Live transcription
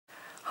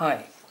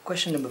Hi,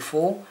 question number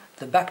 4.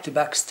 The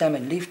back-to-back stem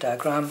and leaf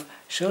diagram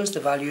shows the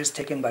values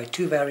taken by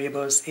two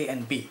variables a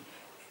and b.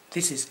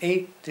 This is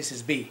a, this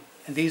is b,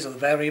 and these are the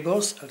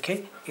variables,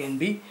 okay, a and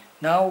b.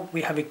 Now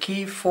we have a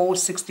key 4,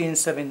 16,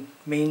 7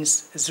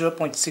 means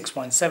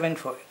 0.617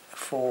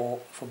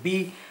 for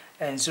b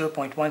and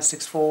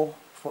 0.164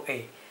 for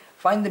a.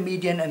 Find the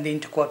median and the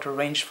interquartile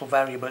range for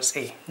variables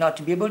a. Now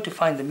to be able to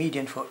find the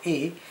median for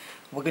a,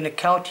 we're going to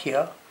count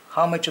here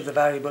how much of the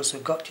variables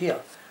we've got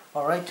here.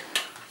 Alright,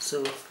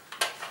 so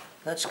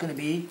that's going to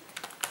be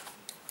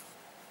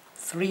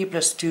 3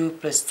 plus 2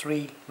 plus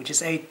 3, which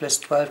is 8 plus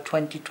 12,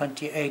 20,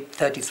 28,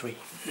 33.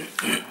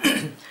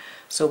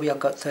 So we have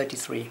got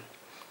 33.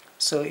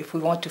 So if we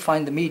want to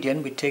find the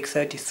median, we take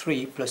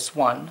 33 plus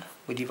 1,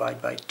 we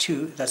divide by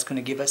 2, that's going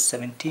to give us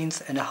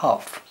 17th and a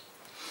half.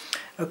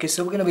 Okay,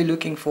 so we're going to be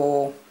looking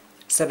for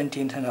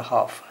 17th and a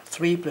half.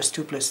 3 plus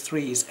 2 plus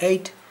 3 is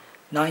 8,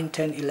 9,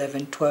 10,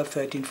 11, 12,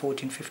 13,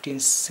 14, 15,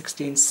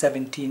 16,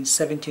 17,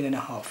 17 and a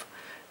half.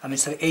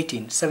 So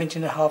 18.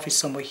 17 and a half is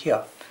somewhere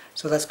here.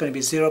 So that's going to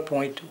be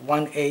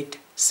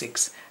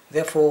 0.186.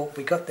 Therefore,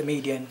 we got the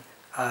median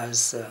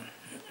as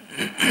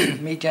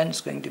median is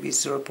going to be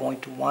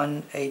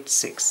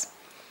 0.186.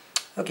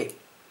 Okay,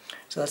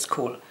 so that's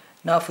cool.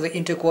 Now for the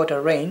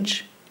interquartile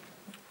range,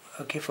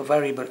 okay, for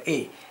variable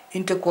a,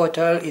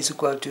 interquartile is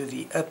equal to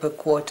the upper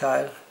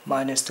quartile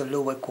minus the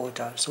lower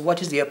quartile. So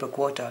what is the upper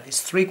quartile?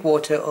 It's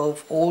 3/4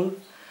 of all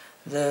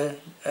the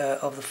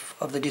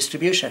of the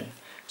distribution.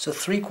 So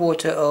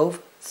 3/4 of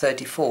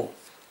 34,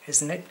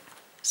 isn't it?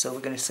 So we're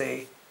going to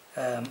say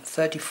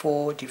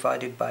 34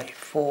 divided by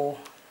 4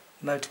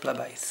 multiplied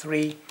by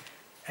 3,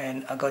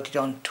 and I got it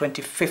on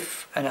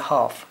 25th and a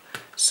half.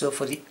 So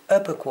for the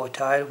upper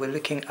quartile, we're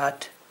looking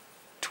at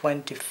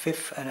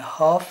 25th and a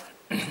half.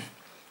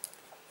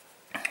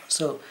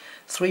 So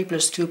 3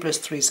 plus 2 plus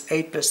 3 is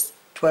 8 plus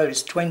 12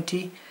 is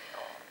 20,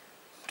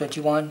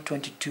 21,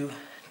 22,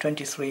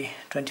 23,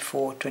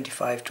 24,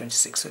 25,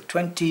 26. So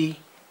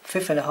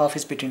 25th and a half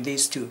is between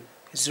these two.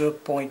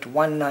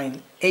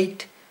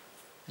 0.198,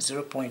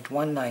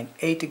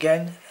 0.198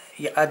 again.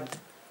 You add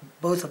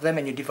both of them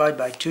and you divide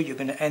by 2, you're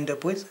going to end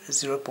up with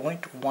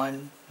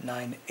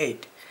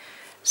 0.198.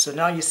 So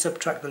now you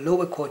subtract the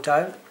lower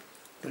quartile.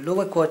 The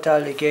lower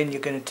quartile, again,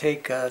 you're going to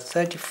take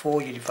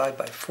 34, you divide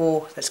by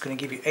 4, that's going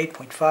to give you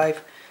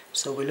 8.5.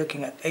 So we're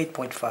looking at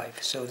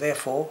 8.5. So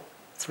therefore,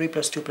 3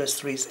 plus 2 plus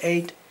 3 is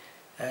 8,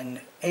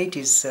 and 8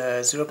 is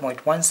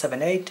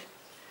 0.178,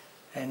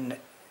 and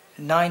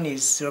 9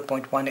 is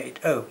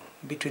 0.180.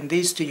 Between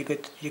these two, you're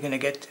going to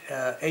get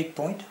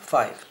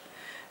 8.5.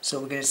 So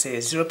we're going to say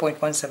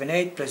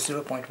 0.178 plus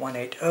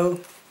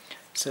 0.180.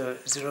 So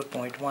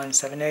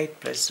 0.178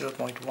 plus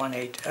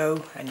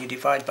 0.180, and you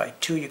divide by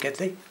 2, you get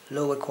the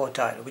lower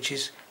quartile, which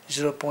is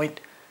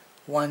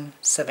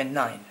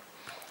 0.179.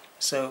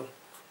 So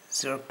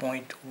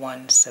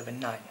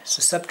 0.179.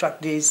 So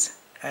subtract these,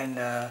 and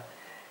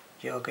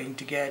you're going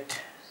to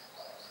get,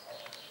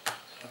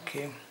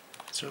 okay,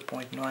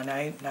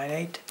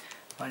 0.998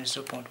 minus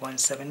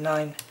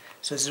 0.179,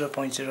 so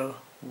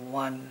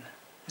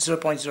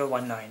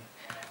 0.019.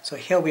 So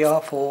here we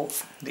are for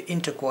the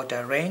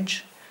interquartile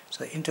range.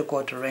 So the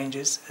interquartile range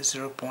is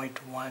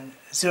 0.019.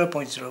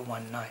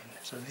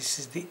 So this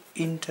is the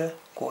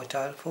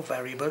interquartile for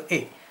variable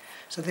a.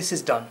 So this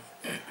is done.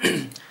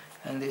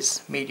 And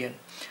this median.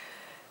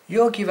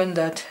 You're given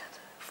that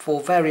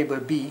for variable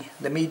b,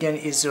 the median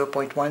is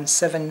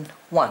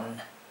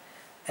 0.171.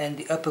 And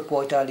the upper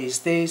quartile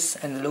is this,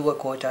 and the lower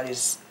quartile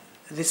is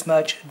this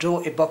much.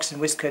 Draw a box and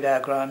whisker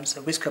diagrams,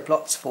 whisker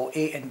plots for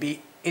a and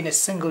b in a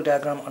single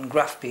diagram on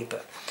graph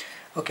paper.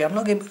 Okay, I'm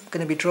not going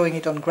to be drawing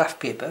it on graph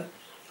paper.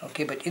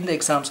 Okay, but in the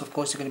exams, of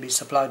course, you're going to be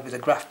supplied with a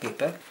graph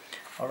paper.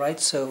 Alright,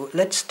 so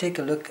let's take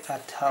a look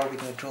at how we're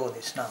going to draw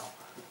this now.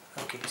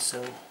 Okay,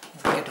 so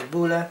we'll get a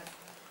ruler,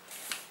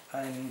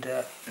 and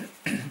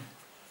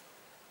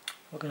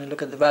we're going to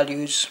look at the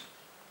values.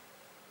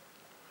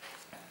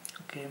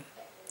 Okay.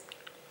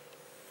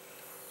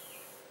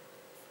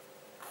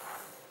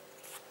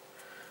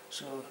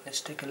 So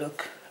let's take a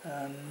look.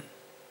 So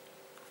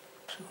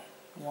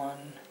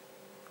 1,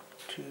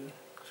 2,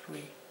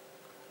 3,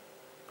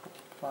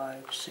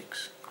 5,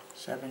 6,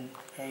 7,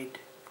 8,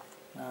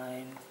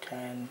 9,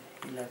 10,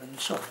 11,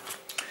 so on.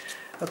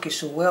 Okay,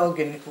 so where are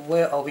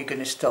we going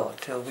to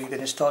start? We're going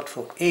to start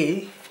for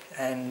a,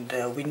 and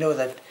we know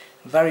that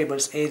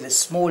variables a, the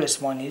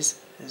smallest one is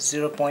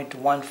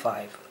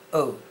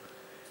 0.150.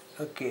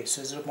 Okay,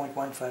 so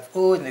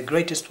 0.150, and the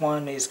greatest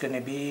one is going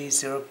to be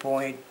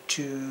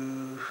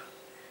 0.29,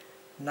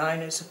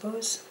 I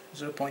suppose.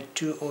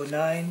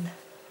 0.209,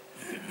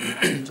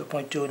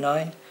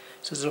 0.209,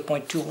 so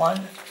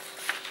 0.21.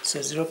 So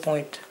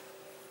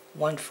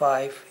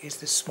 0.15 is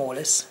the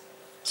smallest,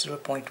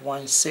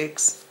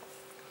 0.16,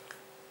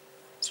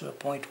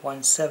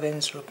 0.17,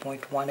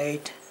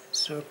 0.18,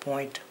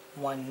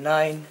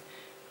 0.19,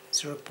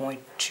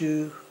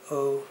 0.20,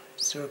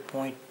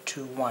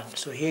 0.21.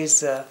 So here's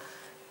the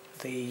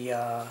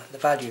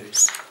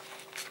values.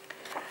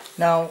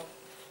 Now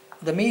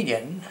the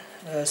median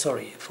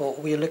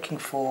we're looking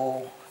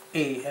for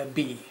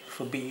B.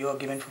 For B, you are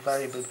given for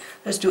variable.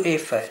 Let's do A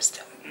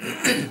first.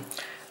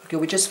 Okay,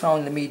 we just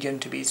found the median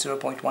to be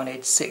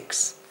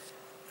 0.186.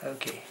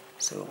 Okay,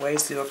 so where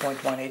is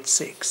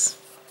 0.186?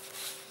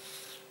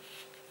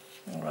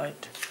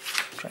 Alright,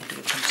 trying to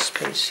get some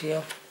space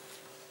here.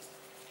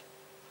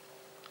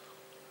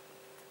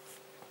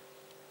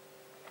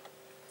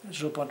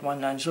 Zero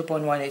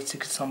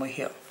 0.186 is somewhere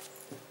here.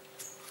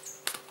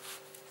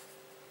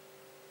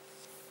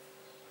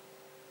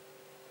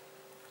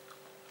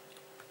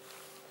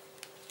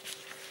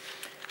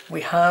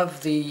 We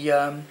have the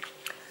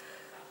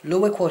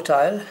lower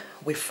quartile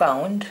we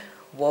found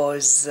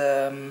was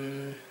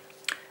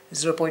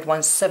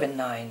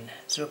 0.179,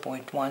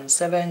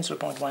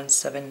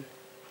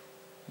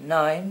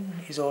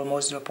 0.179 is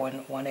almost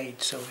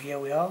 0.18. So here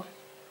we are.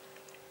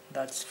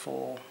 That's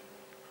for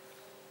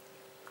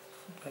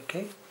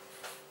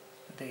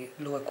the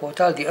lower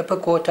quartile. The upper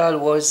quartile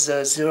was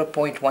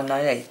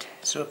 0.198,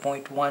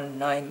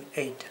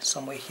 0.198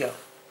 somewhere here.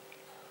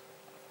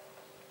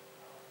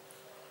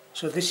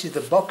 So this is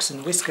the box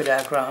and whisker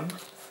diagram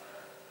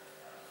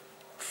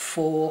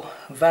for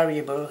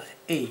variable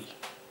A.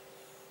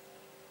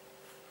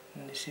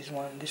 And this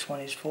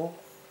one is for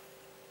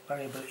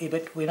variable A,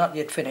 but we're not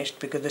yet finished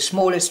because the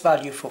smallest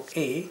value for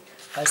A,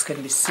 as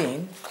can be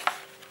seen,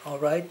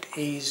 alright,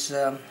 is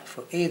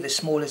for A the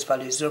smallest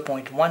value is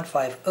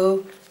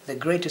 0.150, the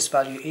greatest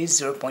value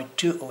is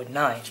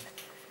 0.209.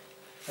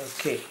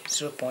 Okay,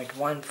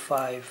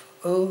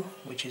 0.150,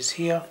 which is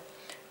here,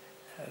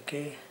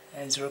 okay,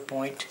 and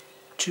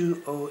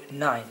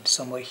 0.209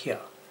 somewhere here.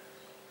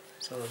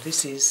 So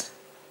this is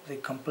the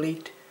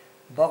complete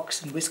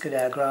box and whisker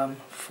diagram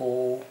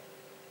for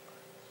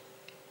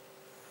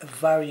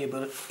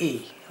variable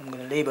A. I'm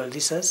going to label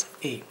this as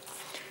A.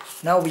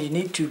 Now we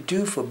need to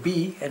do for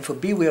B, and for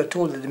B we are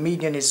told that the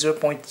median is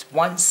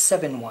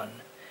 0.171.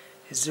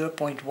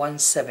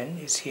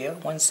 0.17 is here,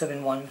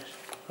 171,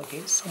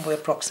 okay, somewhere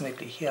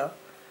approximately here.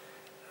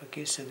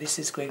 Okay, so this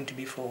is going to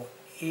be for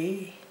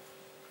A,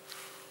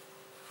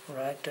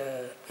 right,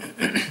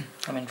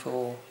 I mean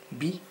for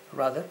B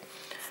rather.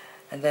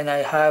 And then I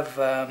have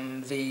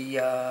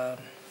the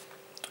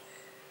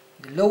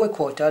lower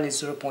quartile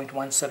is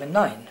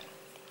 0.179.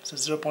 So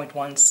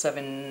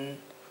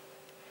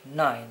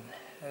 0.179.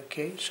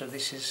 Okay, so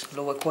this is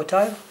lower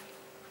quartile.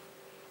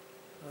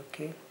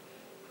 Okay.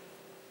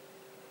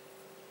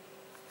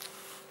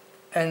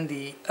 And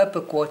the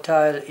upper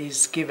quartile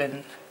is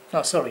given,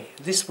 no sorry,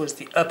 this was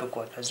the upper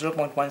quartile.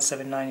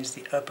 0.179 is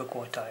the upper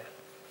quartile.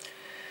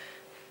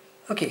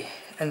 Okay,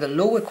 and the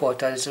lower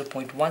quartile is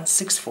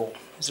 0.164.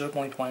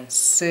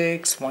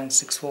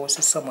 0.164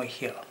 is somewhere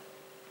here.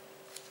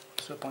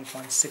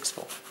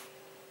 0.164.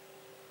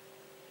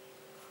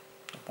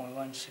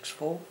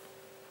 0.164,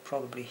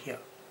 probably here.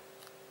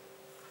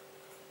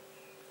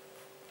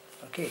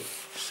 Okay,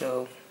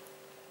 so,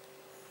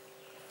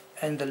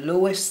 and the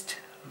lowest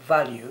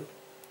value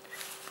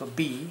for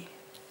B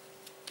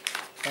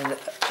and the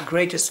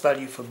greatest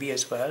value for B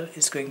as well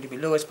is going to be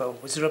lowest by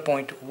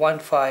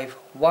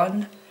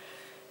 0.151,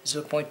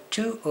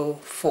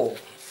 0.204.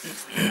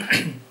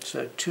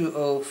 So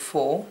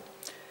 204,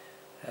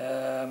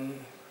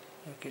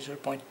 okay,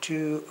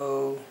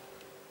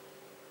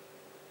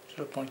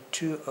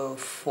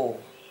 0.204,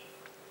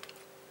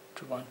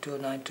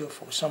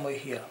 2120924, somewhere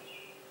here.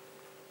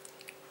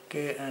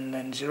 Okay, and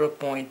then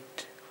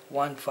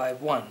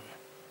 0.151,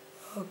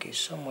 okay,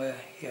 somewhere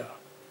here.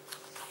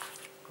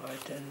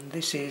 Right, and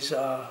this is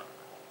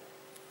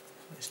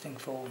this thing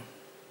for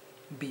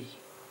B.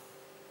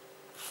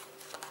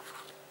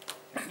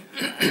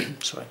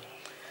 Sorry,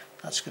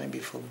 that's going to be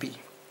for B.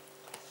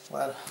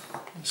 Well,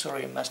 I'm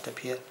sorry I messed up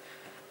here.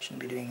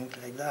 Shouldn't be doing it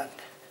like that.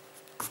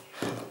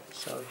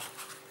 Sorry,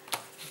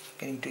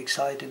 getting too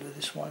excited with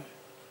this one.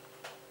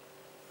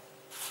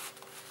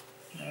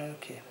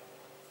 Okay,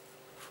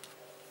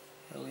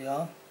 here we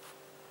are,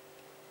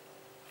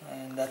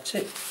 and that's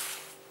it.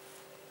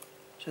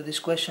 So this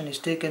question is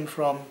taken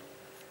from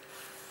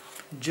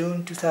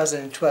June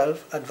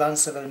 2012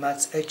 Advanced Level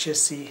Maths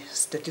HSC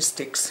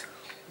Statistics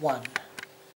 1.